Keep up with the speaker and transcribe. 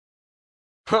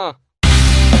Huh.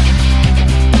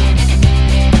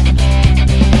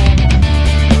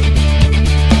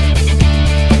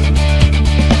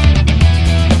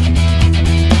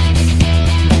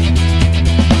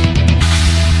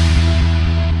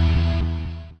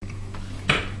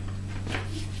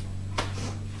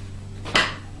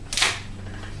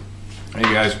 Hey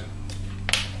guys,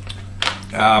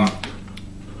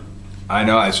 I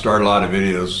know I start a lot of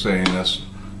videos saying this.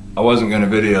 I wasn't going to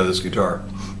video this guitar.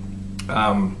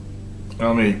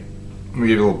 Let me give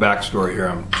you a little backstory here.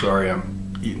 I'm sorry,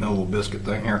 I'm eating a little biscuit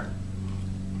thing here.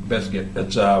 Biscuit.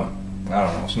 It's I don't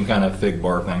know, some kind of fig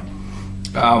bar thing.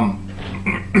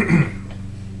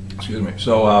 Excuse me.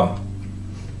 So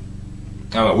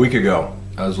a week ago,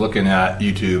 I was looking at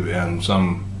YouTube and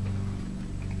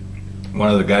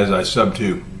one of the guys I subbed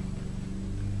to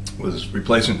was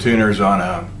replacing tuners on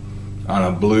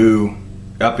a blue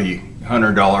Epi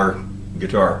 $100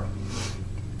 guitar,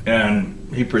 and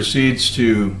he proceeds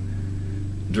to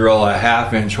drill a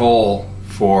 1/2-inch hole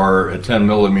for a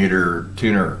 10mm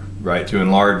tuner, right, to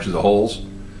enlarge the holes.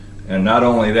 And not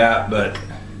only that, but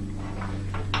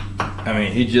I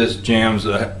mean, he just jams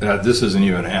this isn't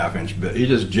even a 1/2-inch bit. He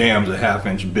just jams a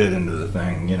 1/2-inch bit into the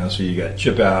thing, you know, so you got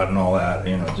chip out and all that,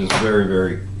 you know, just very,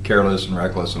 very careless and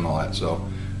reckless and all that. So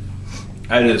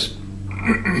I just,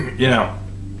 you know,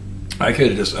 I could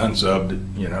have just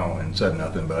unsubbed, you know, and said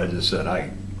nothing, but I just said,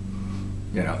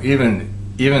 you know, even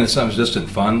if something's just in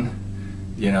fun,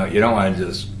 you know, you don't want to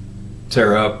just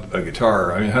tear up a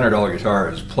guitar. I mean, $100 guitar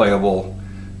is playable,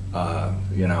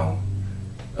 you know.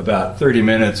 About 30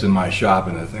 minutes in my shop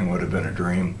and the thing would have been a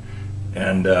dream.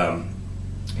 And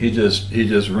he just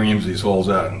reams these holes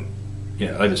out, and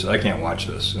yeah, I can't watch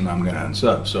this, and I'm gonna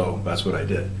unsub. So that's what I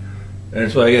did.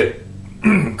 And so I get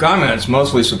comments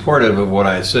mostly supportive of what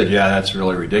I said. Yeah, that's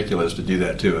really ridiculous to do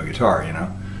that to a guitar, you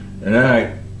know. And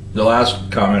then the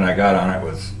last comment I got on it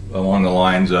was along the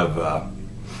lines of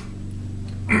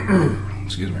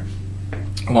excuse me,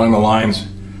 along the lines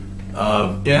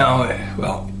of, you know,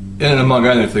 well, and among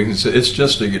other things, it's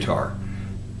just a guitar.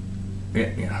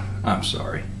 Yeah, I'm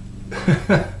sorry.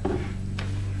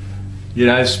 You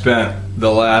know, I spent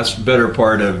the last better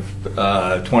part of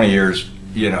 20 years,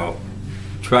 you know,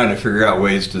 trying to figure out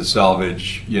ways to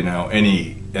salvage, you know,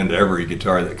 any and every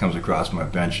guitar that comes across my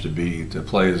bench to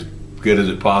play as good as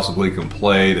it possibly can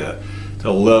play,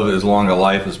 to live as long a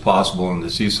life as possible, and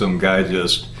to see some guy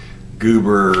just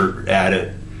goober at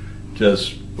it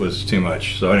just was too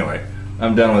much. So anyway,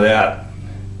 I'm done with that.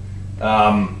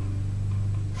 I'm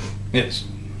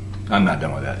not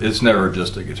done with that. It's never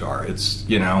just a guitar. It's,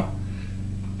 you know,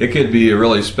 it could be a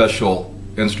really special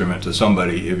instrument to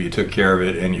somebody if you took care of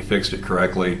it and you fixed it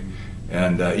correctly.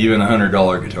 And even a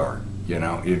 $100 guitar, you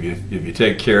know, if you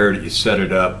take care of it, you set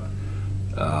it up.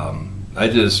 I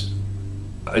just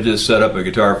set up a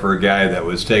guitar for a guy that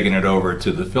was taking it over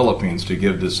to the Philippines to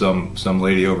give to some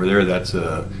lady over there that's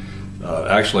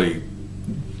actually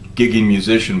gigging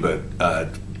musician, but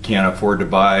can't afford to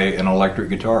buy an electric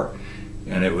guitar.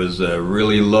 And it was a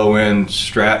really low-end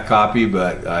Strat copy,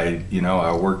 but I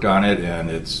worked on it, and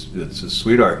it's a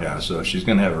sweetheart now. So she's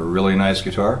going to have a really nice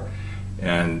guitar,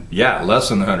 and yeah, less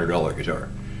than the $100 guitar.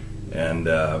 And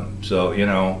so, you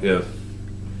know, if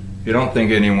you don't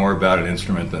think any more about an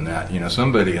instrument than that, you know,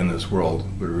 somebody in this world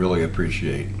would really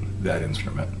appreciate that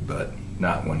instrument, but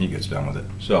not when he gets done with it.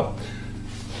 So,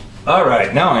 all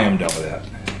right, now I am done with that.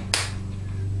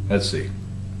 Let's see.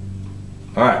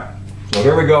 All right, so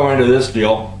here we go into this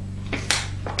deal.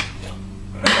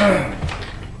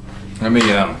 Let me,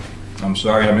 I'm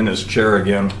sorry, I'm in this chair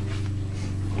again.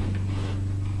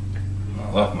 I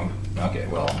left my, okay,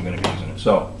 well, I'm going to be using it.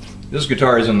 So, this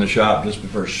guitar is in the shop just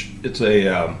before, it's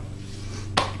an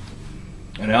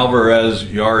Alvarez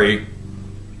Yari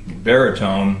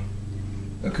baritone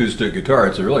acoustic guitar.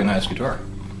 It's a really nice guitar.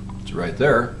 It's right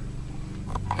there.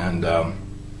 And I'll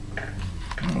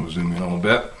zoom in a little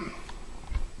bit.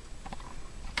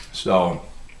 So,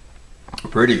 a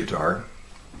pretty guitar.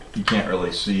 You can't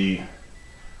really see.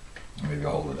 Maybe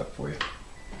I'll hold it up for you.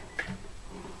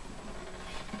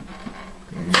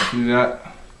 Can you see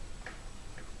that?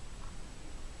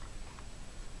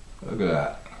 Look at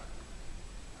that.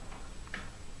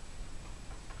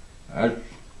 I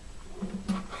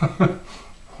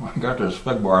got this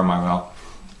fig bar in my mouth.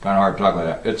 Kind of hard to talk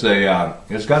like that.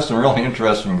 It's got some really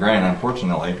interesting grain,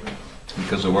 unfortunately,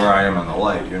 because of where I am in the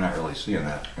light. You're not really seeing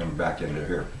that. I'm back into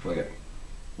here. Look at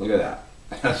that.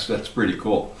 That's pretty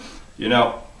cool. You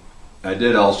know, I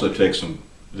did also take some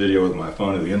video with my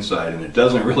phone of the inside, and it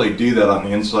doesn't really do that on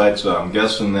the inside, so I'm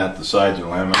guessing that the sides are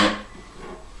laminate,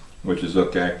 which is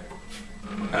okay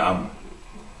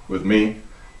with me.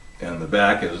 and the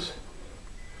back is,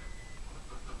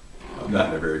 I'm not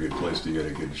in a very good place to get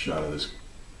a good shot of this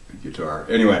guitar.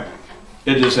 Anyway,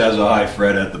 it just has a high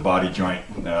fret at the body joint.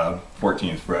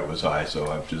 14th fret was high,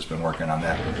 so I've just been working on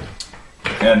that.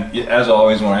 And as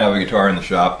always, when I have a guitar in the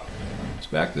shop, let's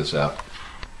back this up.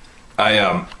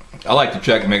 I like to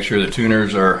check and make sure the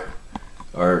tuners are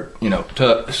you know,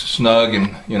 snug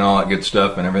and, you know, all that good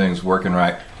stuff, and everything's working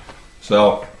right.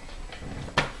 So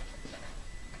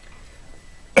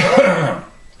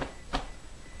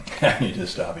you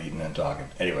just stop eating and talking.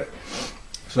 Anyway,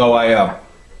 so I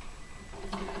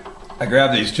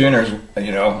grabbed these tuners,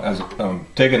 you know, as I'm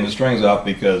taking the strings off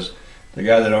because the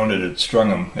guy that owned it had strung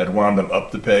them, had wound them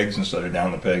up the pegs instead of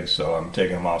down the pegs. So I'm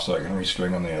taking them off so I can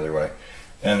restring them the other way,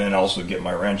 and then also get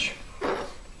my wrench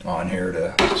on here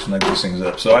to snug these things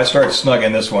up. So I start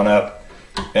snugging this one up,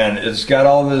 and it's got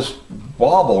all this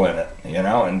wobble in it, you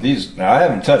know. And these, now I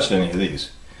haven't touched any of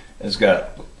these. It's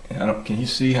got, can you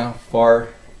see how far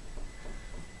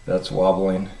that's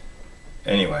wobbling?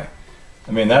 Anyway,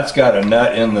 I mean, that's got a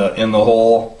nut in the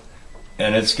hole,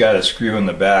 and it's got a screw in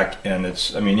the back, and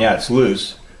it's, I mean, yeah, it's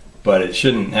loose, but it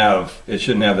shouldn't have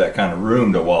that kind of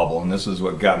room to wobble. And this is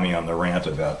what got me on the rant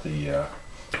about the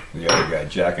other guy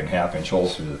jacking half-inch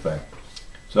holes through the thing.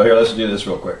 So here, let's do this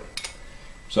real quick.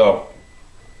 So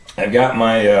I've got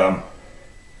my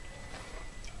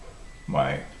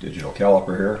my digital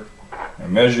caliper here. I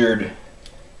measured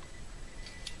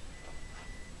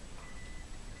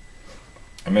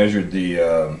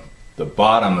the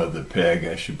bottom of the peg.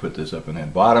 I should put this up in the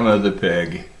bottom of the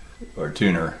peg or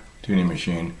tuning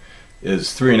machine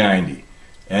is 390,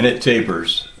 and it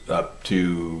tapers up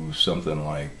to something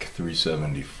like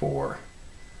 374.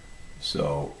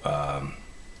 So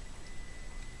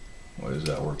what does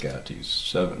that work out to?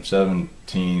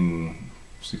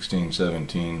 16,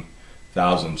 17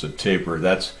 thousandths of taper.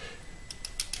 That's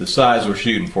the size we're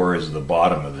shooting for, is the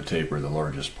bottom of the taper, the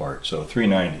largest part. So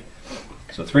 390.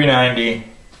 So 390,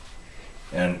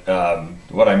 and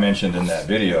what I mentioned in that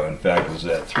video, in fact, was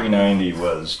that 390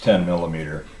 was 10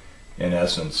 millimeter in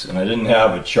essence. And I didn't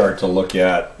have a chart to look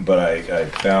at, but I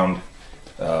found,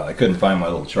 I couldn't find my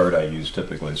little chart I use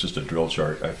typically. It's just a drill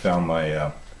chart. I found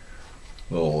my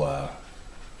little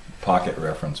pocket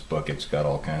reference book. It's got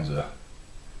all kinds of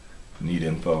neat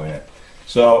info in it.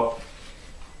 So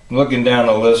looking down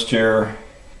the list here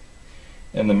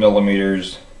in the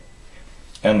millimeters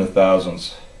and the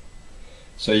thousandths.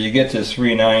 So you get to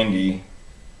 390,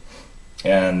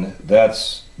 and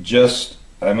that's just,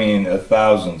 I mean, a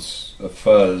thousandths of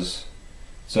fuzz.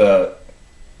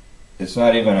 It's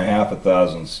not even a half a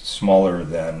thousandths smaller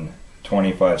than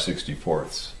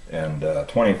 25/64ths, and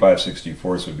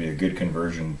 25/64ths would be a good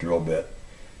conversion drill bit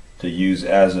to use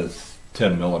as a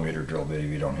 10 millimeter drill bit if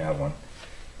you don't have one.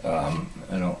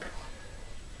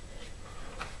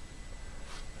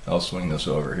 I'll swing this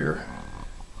over here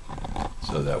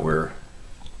so that we're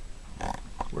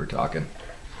talking.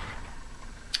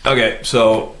 Okay,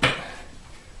 so,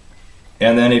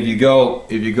 and then if you go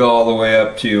all the way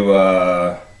up to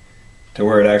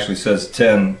where it actually says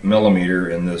 10 millimeter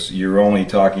in this, you're only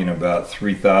talking about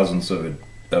 3/1000ths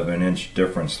of an inch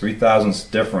difference.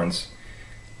 3/1000ths difference.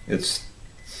 It's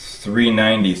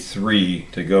 393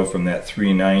 to go from that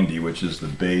 390, which is the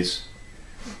base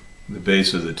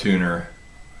of the tuner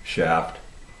shaft,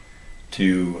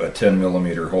 to a 10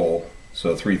 millimeter hole.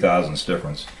 So 3/1000ths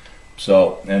difference.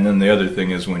 So, and then the other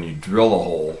thing is when you drill a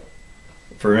hole,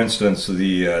 for instance,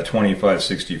 the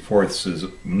 25/64ths is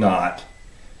not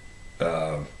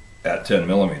at 10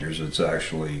 millimeters. It's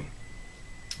actually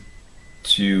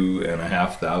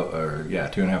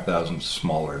 2.5 thousandths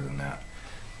smaller than that.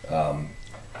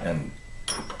 And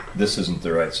this isn't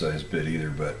the right size bit either,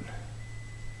 but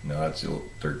no, that's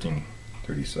 30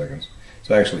 seconds.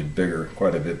 It's actually bigger,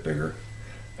 quite a bit bigger.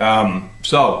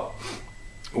 So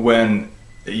when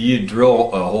you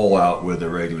drill a hole out with a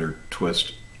regular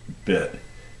twist bit,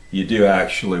 you do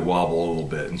actually wobble a little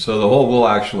bit, and so the hole will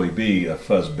actually be a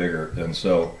fuzz bigger. And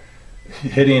so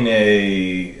hitting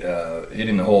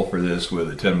the hole for this with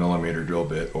a 10 millimeter drill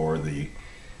bit or the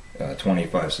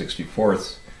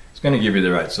 25/64ths, it's going to give you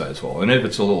the right size hole. And if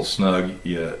it's a little snug,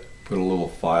 you put a little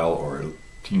file or a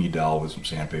teeny dowel with some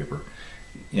sandpaper,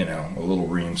 you know, a little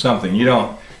ream, something. You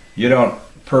don't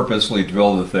purposely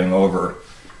drill the thing over,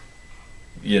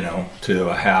 you know, to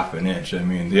a half an inch. I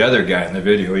mean, the other guy in the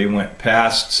video, he went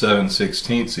past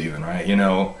 7/16 even, right? You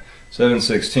know,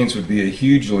 7/16 would be a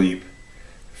huge leap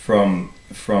from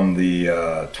the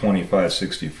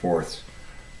 25/64ths,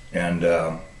 and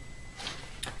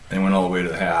they went all the way to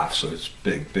the half. So it's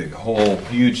big hole,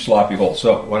 huge sloppy hole.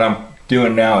 So what I'm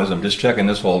doing now is I'm just checking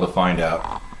this hole to find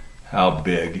out how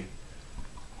big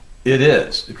it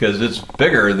is, because it's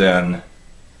bigger than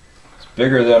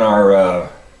our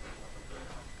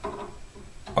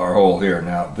hole here.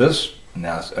 Now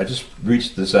I just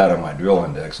reached this out of my drill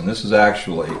index, and this is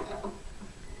actually,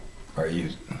 can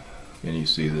you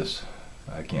see this?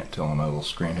 I can't tell on my little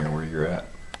screen here where you're at.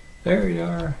 There you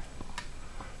are.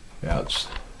 Yeah,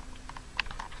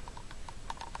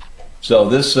 so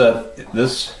this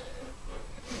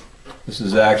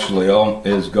is actually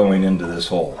is going into this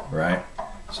hole, right?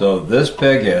 So this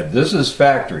peg head, this is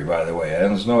factory, by the way, and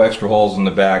there's no extra holes in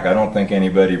the back. I don't think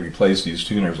anybody replaced these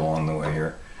tuners along the way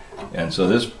here. And so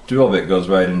this drill bit goes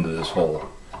right into this hole.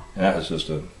 And that was just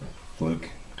a fluke,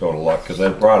 total luck, because I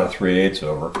brought a 3/8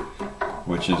 over,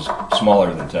 which is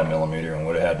smaller than 10 millimeter and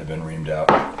would have had to have been reamed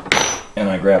out. And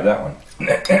I grabbed that one.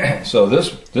 So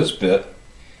this bit,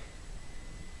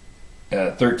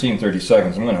 at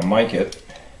 13/32, I'm going to mic it.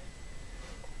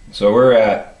 So we're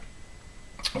at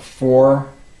 4.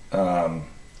 I'm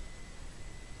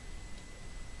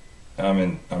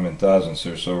in thousandths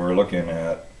here, so we're looking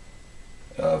at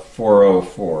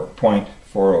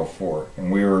 0.404,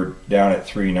 and we were down at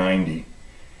 390,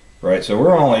 right? So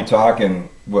we're only talking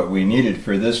what we needed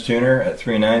for this tuner at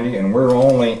 390, and we're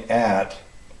only at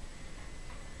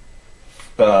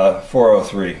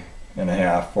 403 and a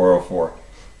half, 404.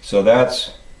 So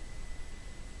that's,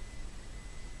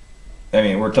 I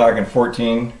mean, we're talking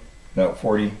 40,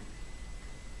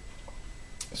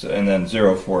 so, and then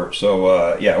 0.4.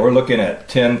 So yeah, we're looking at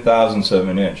 10 thousandths of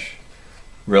an inch,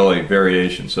 really,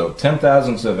 variation. So 10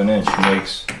 thousandths of an inch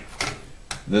makes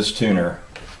this tuner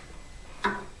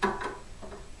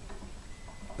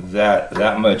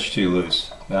that much too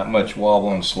loose, that much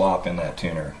wobble and slop in that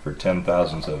tuner for 10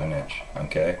 thousandths of an inch.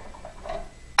 Okay,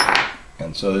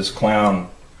 and so this clown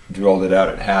drilled it out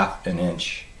at half an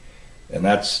inch, and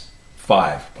that's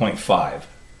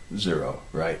 5.50,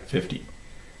 right? 50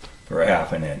 for a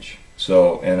half an inch.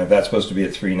 So, and if that's supposed to be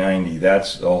at 390,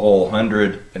 that's a whole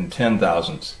 110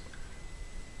 thousandths,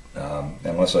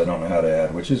 unless I don't know how to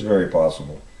add, which is very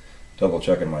possible. Double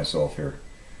checking myself here.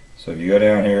 So if you go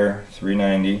down here,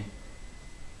 390,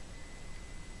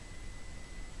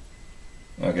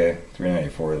 okay,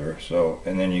 394 there. So,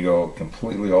 and then you go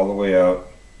completely all the way out.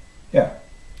 Yeah.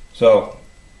 So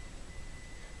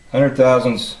 100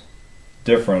 thousandths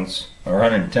difference, or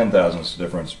 110 thousandths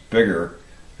difference, bigger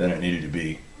than it needed to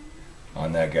be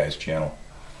on that guy's channel.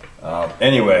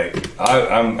 Anyway,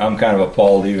 I'm kind of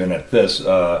appalled even at this.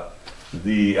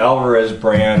 The Alvarez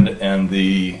brand and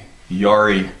the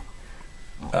Yari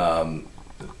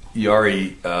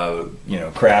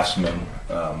Craftsman,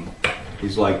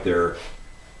 he's like their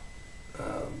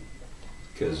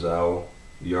Kazao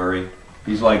Yari.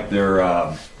 He's like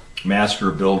their master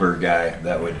builder guy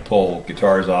that would pull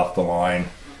guitars off the line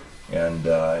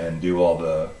and do all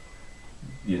the,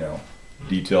 you know,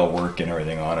 detail work and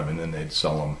everything on them, and then they'd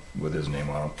sell them with his name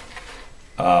on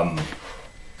them.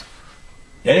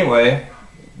 Anyway,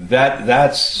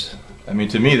 that's, I mean,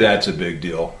 to me that's a big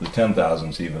deal, the 10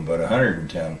 thousandths even, but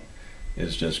 110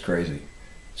 is just crazy.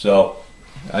 So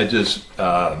I just,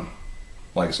 like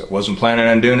I said, wasn't planning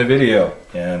on doing a video,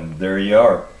 and there you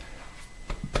are.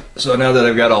 So now that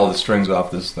I've got all the strings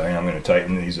off this thing, I'm going to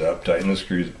tighten these up, tighten the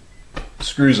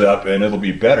screws up, and it'll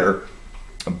be better.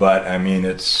 But I mean,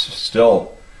 it's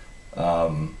still,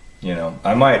 you know,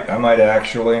 I might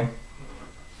actually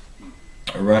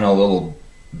run a little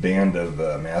band of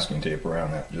masking tape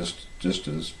around that, just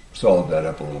to solid that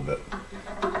up a little bit,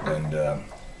 and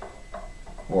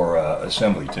or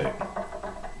assembly tape.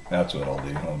 That's what I'll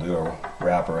do. I'll do a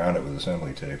wrap around it with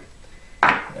assembly tape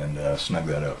and snug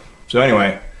that up. So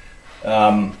anyway,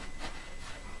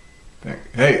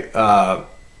 hey,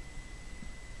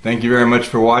 thank you very much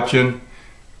for watching.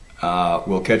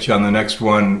 We'll catch you on the next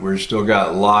one. We've still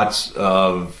got lots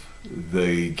of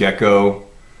the gecko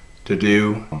to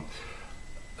do.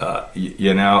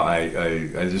 You know,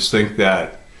 I just think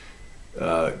that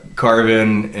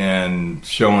carving and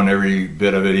showing every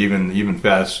bit of it, even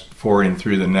fast forwarding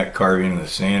through the neck carving and the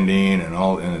sanding and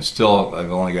all, and it's still,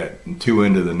 I've only got 2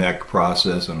 into the neck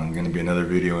process, and I'm going to be another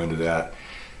video into that.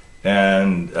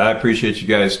 And I appreciate you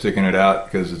guys sticking it out,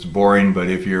 because it's boring. But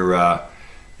if you're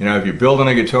you know, if you're building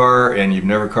a guitar and you've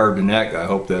never carved a neck, I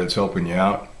hope that it's helping you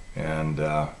out. And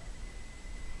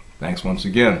thanks once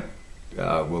again.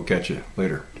 We'll catch you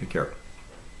later. Take care.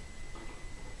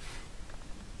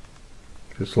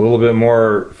 Just a little bit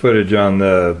more footage on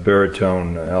the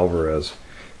baritone Alvarez.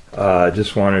 I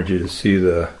just wanted you to see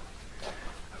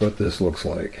what this looks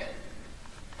like.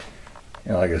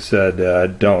 And like I said,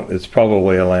 it's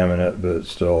probably a laminate, but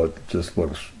still, it just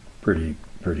looks pretty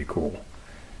cool.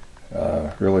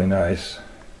 Really nice.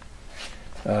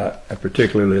 I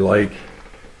particularly like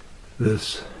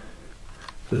this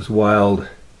wild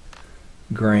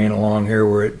grain along here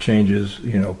where it changes,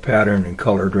 pattern and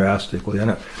color drastically.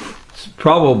 And it's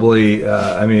probably,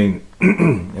 I mean,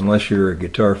 unless you're a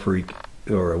guitar freak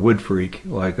or a wood freak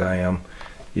like I am,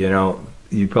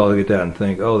 you probably get that and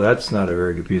think, oh, that's not a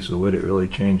very good piece of wood. It really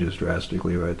changes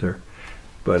drastically right there.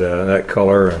 But that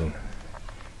color and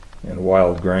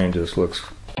wild grain just looks.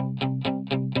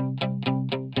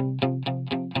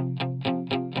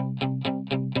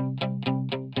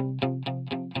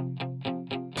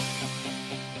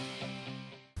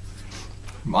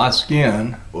 My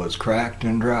skin was cracked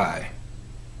and dry,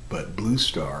 but Blue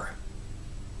Star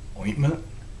ointment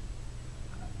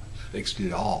fixed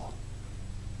it all.